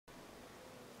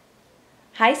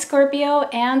Hi Scorpio,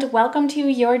 and welcome to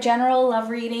your general love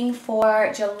reading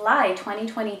for July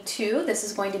 2022. This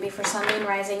is going to be for Sun, Moon,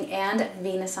 Rising, and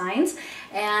Venus signs.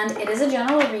 And it is a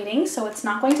general reading, so it's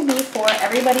not going to be for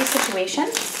everybody's situation.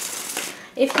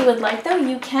 If you would like though,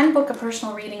 you can book a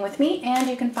personal reading with me, and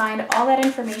you can find all that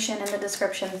information in the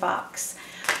description box.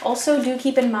 Also, do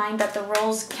keep in mind that the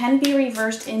roles can be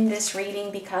reversed in this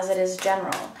reading because it is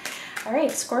general. All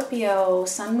right, Scorpio,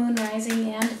 Sun, Moon,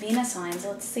 Rising, and Venus signs.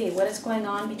 Let's see what is going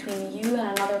on between you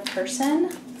and another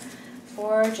person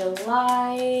for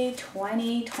July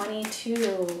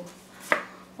 2022.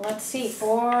 Let's see.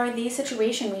 For the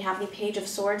situation, we have the Page of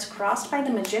Swords crossed by the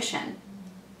Magician.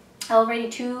 Already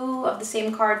two of the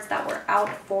same cards that were out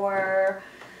for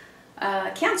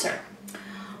Cancer.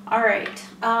 All right.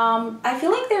 I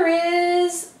feel like there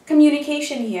is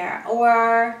communication here,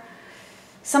 or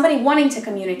somebody wanting to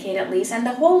communicate at least, and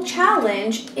the whole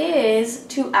challenge is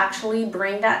to actually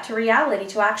bring that to reality,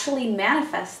 to actually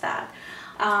manifest that.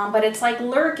 But it's like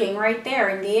lurking right there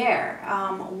in the air,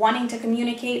 wanting to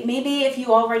communicate. Maybe if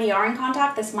you already are in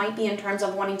contact, this might be in terms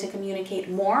of wanting to communicate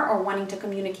more, or wanting to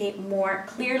communicate more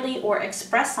clearly, or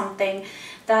express something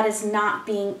that is not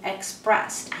being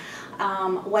expressed.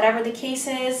 Whatever the case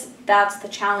is, that's the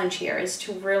challenge here, is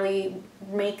to really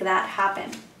make that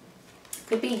happen.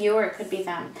 Could be you or it could be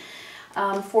them.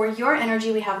 For your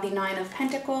energy, we have the Nine of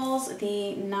Pentacles,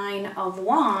 the Nine of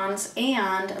Wands,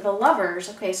 and the Lovers.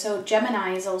 Okay, so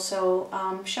Gemini is also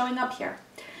showing up here.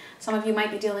 Some of you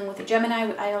might be dealing with a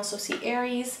Gemini. I also see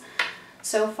Aries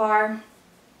so far.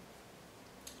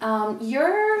 I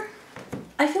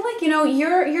feel like,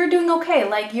 you're doing okay.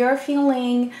 Like, you're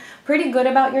feeling pretty good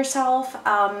about yourself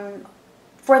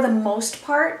for the most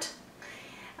part.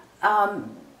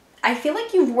 I feel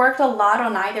like you've worked a lot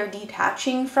on either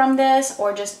detaching from this,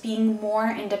 or just being more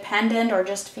independent, or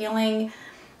just feeling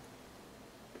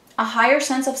a higher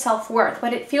sense of self-worth.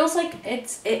 But it feels like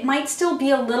it might still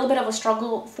be a little bit of a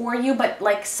struggle for you, but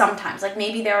like sometimes, like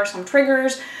maybe there are some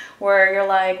triggers where you're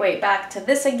like, wait, back to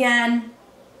this again.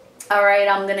 All right,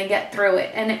 I'm gonna get through it.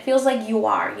 And it feels like you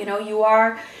are, you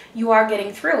are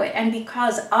getting through it. And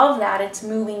because of that, it's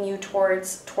moving you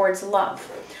towards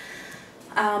love.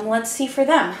 Let's see for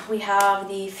them. We have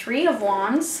the Three of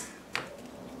Wands,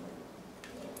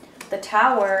 the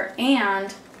Tower,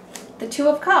 and the Two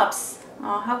of Cups.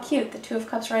 Oh, how cute. The Two of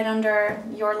Cups right under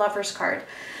your Lover's card.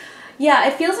 Yeah,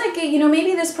 it feels like,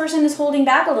 maybe this person is holding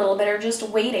back a little bit, or just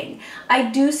waiting. I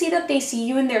do see that they see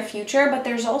you in their future, but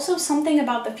there's also something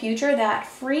about the future that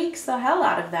freaks the hell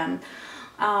out of them.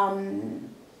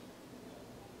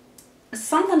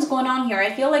 Something's going on here.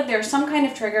 I feel like there's some kind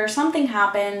of trigger, something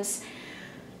happens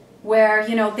where,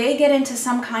 they get into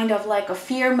some kind of like a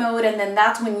fear mode, and then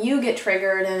that's when you get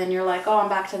triggered, and then you're like, oh, I'm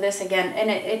back to this again. And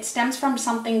it stems from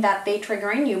something that they trigger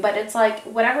in you. But it's like,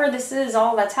 whatever this is,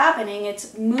 all that's happening,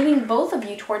 it's moving both of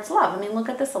you towards love. I mean, look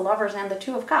at this, the Lovers and the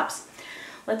Two of Cups.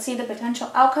 Let's see the potential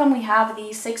outcome. We have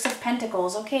the Six of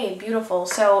Pentacles. Okay, beautiful.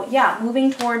 So yeah,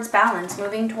 moving towards balance,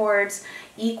 moving towards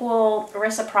equal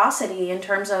reciprocity in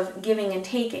terms of giving and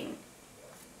taking.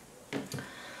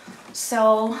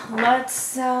 So let's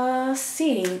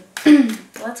see.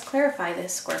 Let's clarify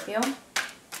this, Scorpio.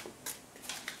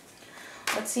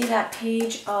 Let's see that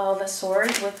Page of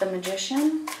Swords with the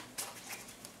Magician.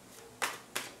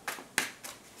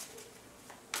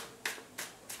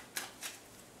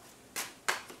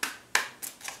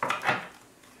 All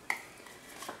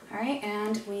right,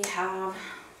 and we have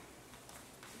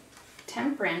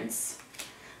Temperance,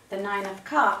 the Nine of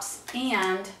Cups,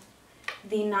 and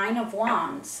the Nine of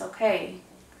Wands. Okay,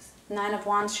 Nine of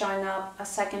Wands showing up a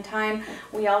second time.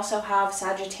 We also have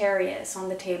Sagittarius on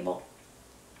the table.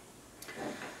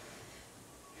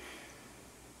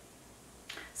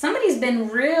 Somebody's been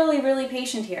really, really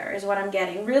patient here, is what I'm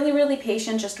getting. Really, really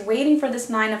patient, just waiting for this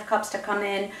Nine of Cups to come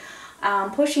in,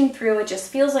 pushing through. It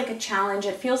just feels like a challenge.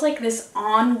 It feels like this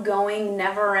ongoing,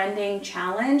 never-ending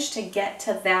challenge to get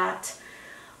to that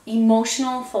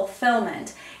emotional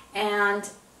fulfillment. And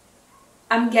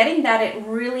I'm getting that it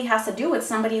really has to do with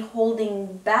somebody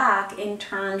holding back in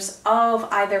terms of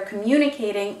either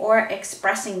communicating or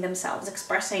expressing themselves,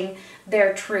 expressing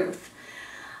their truth.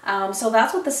 So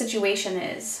that's what the situation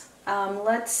is.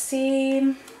 Let's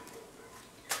see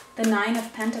the Nine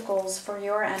of Pentacles for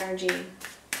your energy.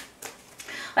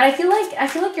 But I feel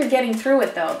like you're getting through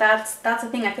it though. That's the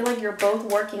thing. I feel like you're both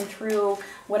working through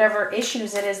whatever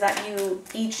issues it is that you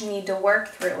each need to work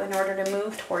through in order to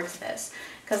move towards this.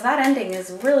 Because that ending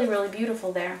is really, really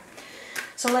beautiful there.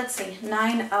 So let's see.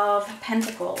 Nine of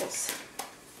Pentacles.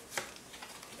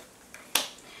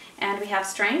 And we have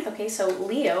Strength. Okay, so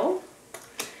Leo.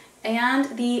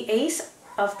 And the Ace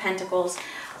of Pentacles.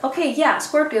 Okay, yeah,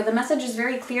 Scorpio, the message is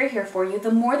very clear here for you.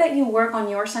 The more that you work on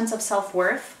your sense of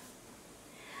self-worth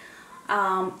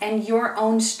and your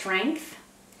own strength,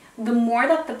 the more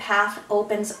that the path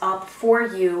opens up for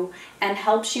you and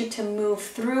helps you to move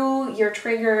through your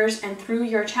triggers and through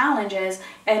your challenges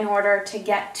in order to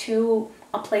get to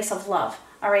a place of love.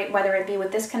 All right, whether it be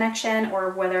with this connection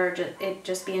or whether it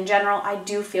just be in general, I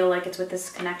do feel like it's with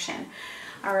this connection.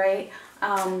 All right,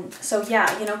 so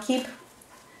yeah, you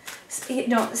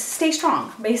know, stay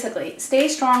strong, basically. Stay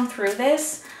strong through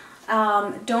this.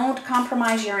 Don't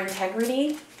compromise your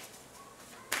integrity.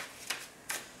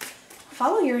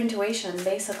 Follow your intuition,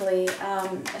 basically,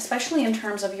 especially in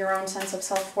terms of your own sense of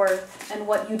self-worth and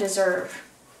what you deserve.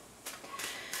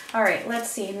 All right, let's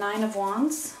see. 9 of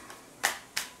Wands.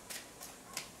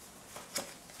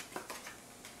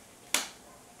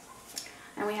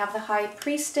 And we have the High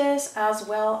Priestess as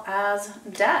well as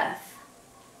Death.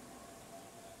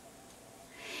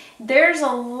 There's a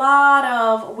lot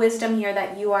of wisdom here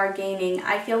that you are gaining.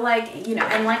 I feel like, you know,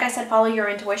 and like I said, follow your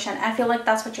intuition. I feel like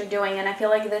that's what you're doing. And I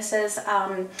feel like this is,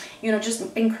 you know,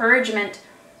 just encouragement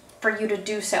for you to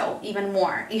do so even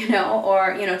more, you know,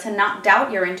 or, you know, to not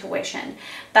doubt your intuition.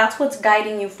 That's what's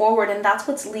guiding you forward, and that's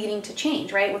what's leading to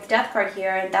change, right? With Death card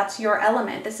here, that's your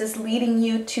element. This is leading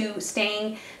you to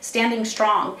standing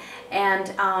strong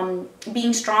and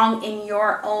being strong in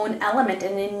your own element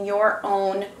and in your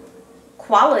own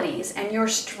qualities and your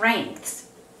strengths,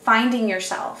 finding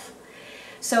yourself.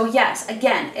 So yes,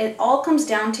 again, it all comes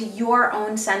down to your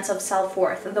own sense of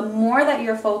self-worth. The more that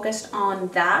you're focused on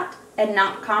that and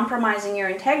not compromising your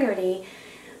integrity,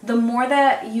 the more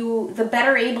that the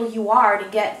better able you are to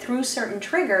get through certain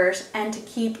triggers and to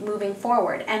keep moving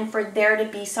forward, and for there to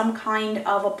be some kind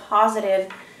of a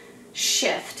positive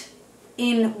shift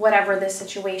in whatever this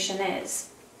situation is.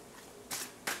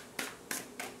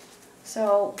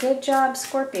 So good job,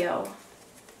 Scorpio.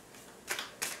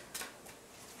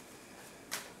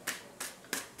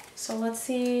 So let's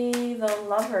see the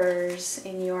Lovers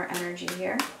in your energy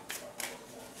here.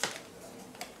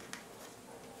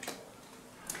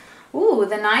 Ooh,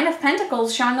 the 9 of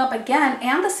Pentacles showing up again,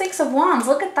 and the 6 of Wands.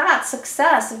 Look at that.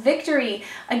 Success, victory.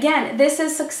 Again, this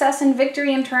is success and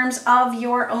victory in terms of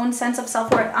your own sense of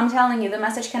self-worth. I'm telling you, the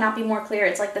message cannot be more clear.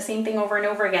 It's like the same thing over and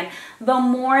over again. The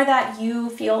more that you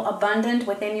feel abundant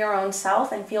within your own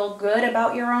self and feel good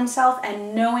about your own self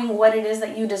and knowing what it is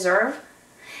that you deserve,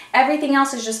 everything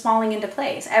else is just falling into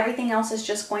place. Everything else is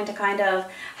just going to kind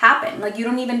of happen. Like, you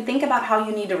don't even think about how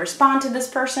you need to respond to this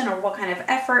person or what kind of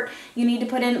effort you need to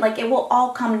put in. Like, it will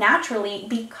all come naturally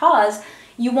because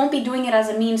you won't be doing it as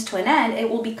a means to an end. It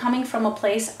will be coming from a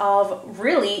place of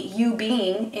really you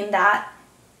being in that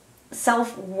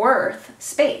self-worth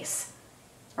space,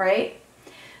 right?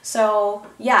 So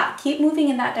yeah, keep moving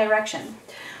in that direction.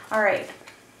 All right.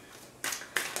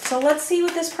 So let's see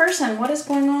with this person, what is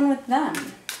going on with them?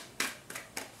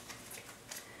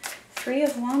 3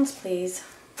 of Wands, please.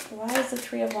 Why is the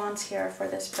 3 of Wands here for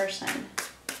this person?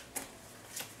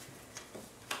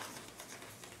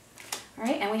 All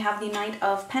right, and we have the Knight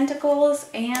of Pentacles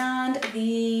and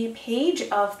the Page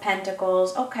of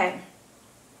Pentacles. Okay.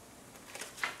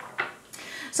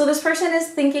 So this person is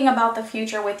thinking about the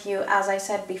future with you, as I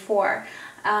said before.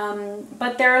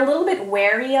 But they're a little bit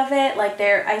wary of it. Like,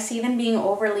 I see them being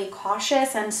overly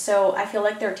cautious, and so I feel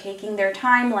like they're taking their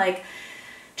time, like,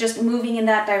 just moving in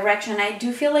that direction. I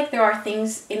do feel like there are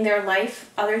things in their life,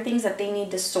 other things that they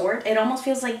need to sort. It almost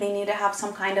feels like they need to have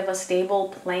some kind of a stable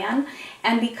plan.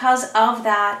 And because of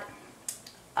that,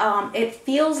 it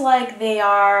feels like they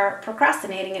are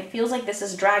procrastinating. It feels like this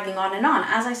is dragging on and on.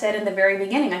 As I said in the very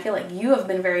beginning, I feel like you have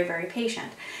been very, very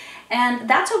patient. And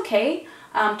that's okay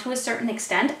to a certain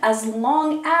extent, as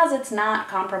long as it's not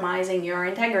compromising your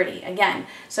integrity. Again,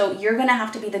 so you're going to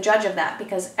have to be the judge of that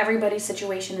because everybody's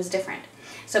situation is different.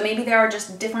 So maybe there are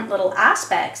just different little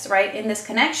aspects, right, in this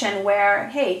connection where,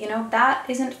 hey, you know, that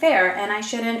isn't fair and I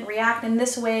shouldn't react in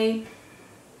this way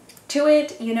to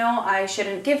it, you know, I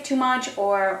shouldn't give too much,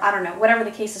 or I don't know, whatever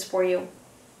the case is for you.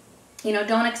 You know,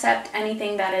 don't accept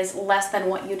anything that is less than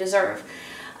what you deserve.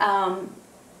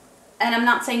 And I'm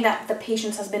not saying that the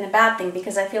patience has been a bad thing,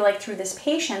 because I feel like through this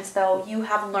patience, though, you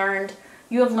have learned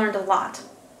a lot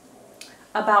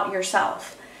about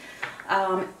yourself,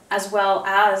 as well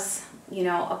as, you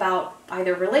know, about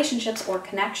either relationships or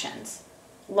connections,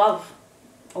 love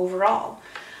overall.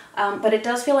 But it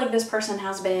does feel like this person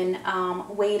has been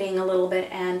waiting a little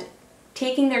bit and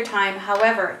taking their time.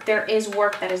 However, there is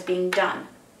work that is being done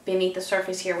beneath the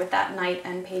surface here with that Knight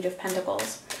and Page of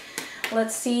Pentacles.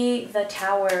 Let's see the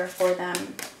Tower for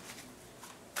them.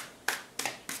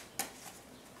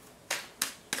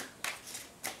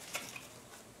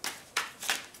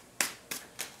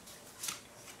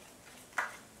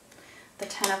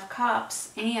 Ten of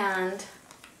Cups and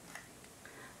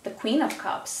the Queen of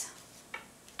Cups.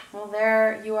 Well,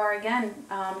 there you are again,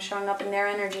 showing up in their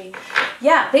energy.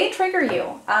 Yeah, they trigger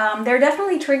you. They're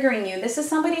definitely triggering you. This is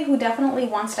somebody who definitely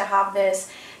wants to have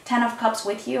this Ten of Cups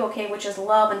with you, okay, which is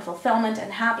love and fulfillment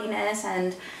and happiness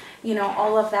and, you know,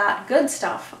 all of that good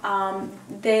stuff.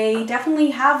 They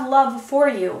definitely have love for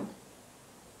you.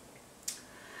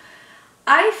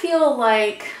 I feel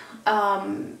like,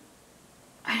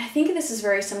 I think this is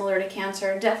very similar to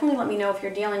Cancer. Definitely let me know if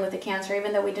you're dealing with a Cancer,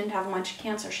 even though we didn't have much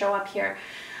Cancer show up here.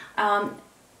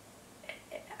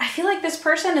 I feel like this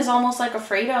person is almost like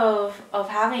afraid of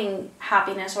having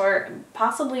happiness, or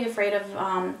possibly afraid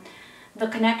of the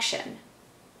connection,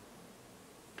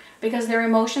 because their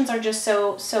emotions are just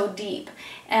so deep.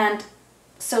 And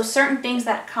so certain things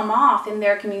that come off in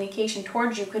their communication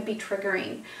towards you could be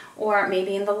triggering, or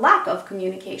maybe in the lack of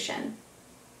communication.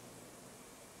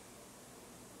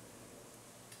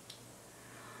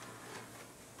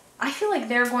 I feel like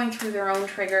they're going through their own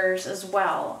triggers as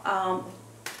well,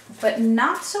 but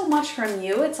not so much from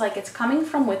you. It's like it's coming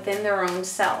from within their own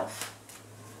self.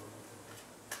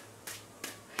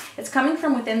 It's coming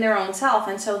from within their own self,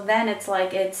 and so then it's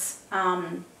like it's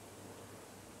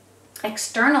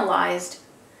externalized,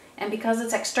 and because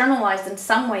it's externalized in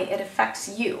some way, it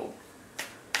affects you.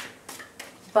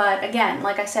 But again,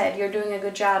 like I said, you're doing a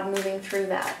good job moving through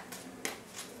that.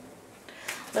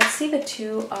 Let's see the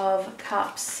Two of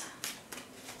Cups.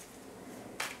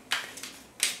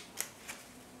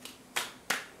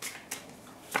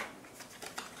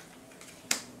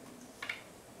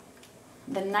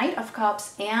 The Knight of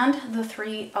Cups and the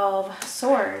Three of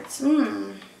Swords.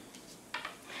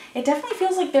 It definitely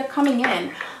feels like they're coming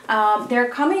in. They're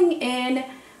coming in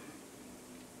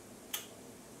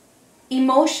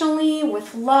emotionally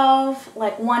with love,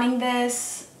 like wanting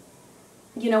this,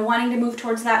 you know, wanting to move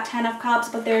towards that Ten of Cups.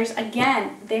 But there's,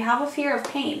 again, they have a fear of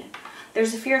pain.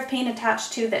 There's a fear of pain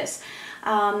attached to this.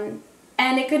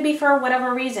 And it could be for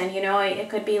whatever reason, you know, it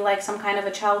could be like some kind of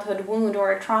a childhood wound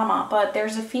or a trauma, but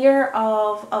there's a fear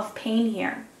of pain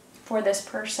here for this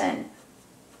person.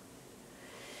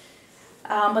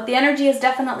 But the energy is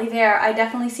definitely there. I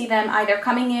definitely see them either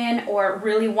coming in or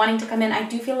really wanting to come in. I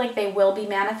do feel like they will be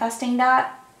manifesting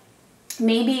that.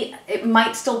 Maybe it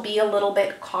might still be a little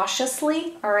bit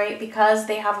cautiously, all right, because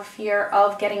they have a fear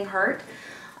of getting hurt.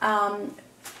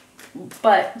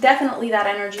 But definitely that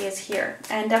energy is here,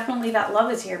 and definitely that love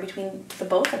is here between the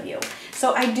both of you.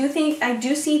 So I do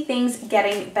see things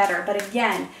getting better, but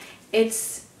again,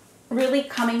 it's really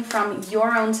coming from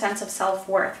your own sense of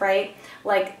self-worth, right?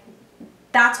 Like,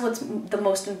 that's what's the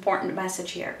most important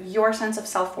message here, your sense of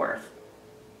self-worth.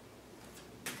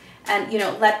 And, you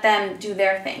know, let them do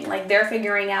their thing. Like, they're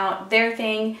figuring out their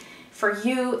thing. For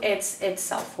you, it's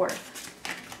self-worth.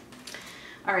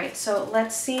 All right, so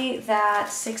let's see that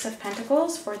Six of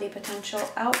Pentacles for the potential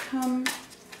outcome.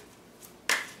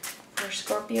 For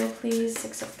Scorpio, please,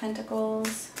 Six of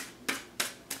Pentacles.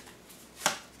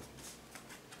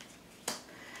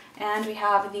 And we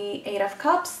have the Eight of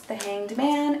Cups, the Hanged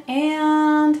Man,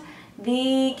 and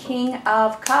the King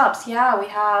of Cups. Yeah, we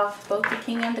have both the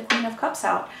King and the Queen of Cups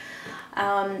out.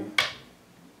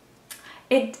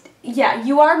 Yeah,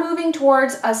 you are moving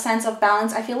towards a sense of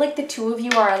balance. I feel like the two of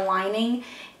you are aligning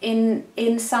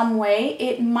in some way.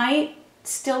 It might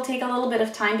still take a little bit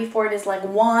of time before it is like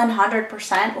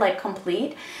 100% like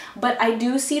complete, but I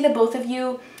do see the both of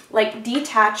you like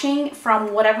detaching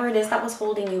from whatever it is that was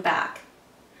holding you back.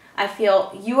 I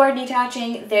feel you are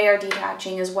detaching, they are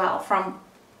detaching as well from,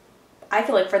 I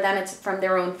feel like for them it's from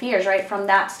their own fears, right? From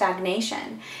that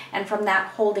stagnation and from that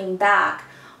holding back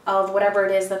of whatever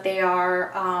it is that they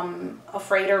are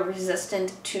afraid or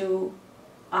resistant to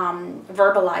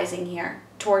verbalizing here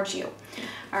towards you.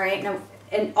 All right, now,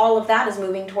 and all of that is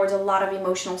moving towards a lot of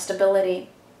emotional stability.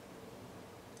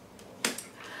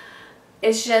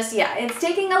 It's just, yeah, it's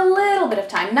taking a little bit of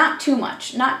time, not too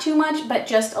much, but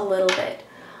just a little bit.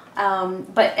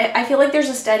 But I feel like there's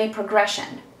a steady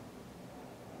progression.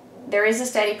 There is a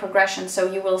steady progression,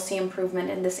 so you will see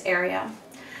improvement in this area.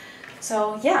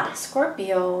 So yeah,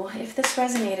 Scorpio, if this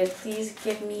resonated, please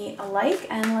give me a like,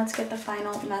 and let's get the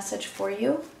final message for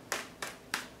you.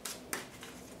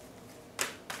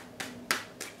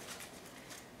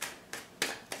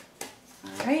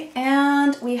 All right,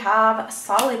 and we have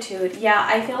solitude. Yeah,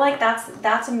 I feel like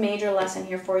that's a major lesson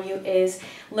here for you, is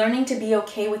learning to be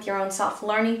okay with your own self,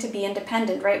 learning to be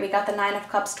independent, right? We got the Nine of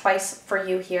Cups twice for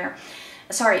you here.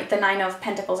 Sorry, the Nine of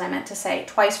Pentacles, I meant to say,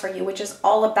 twice for you, which is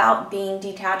all about being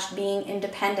detached, being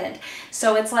independent.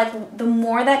 So it's like the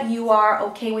more that you are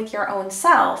okay with your own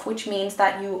self, which means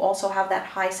that you also have that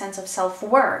high sense of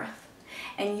self-worth,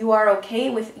 and you are okay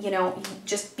with, you know,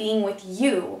 just being with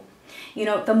you, you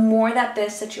know, the more that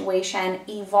this situation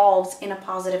evolves in a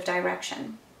positive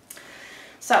direction.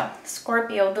 So,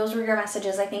 Scorpio, those were your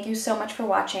messages. I thank you so much for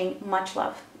watching. Much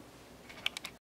love.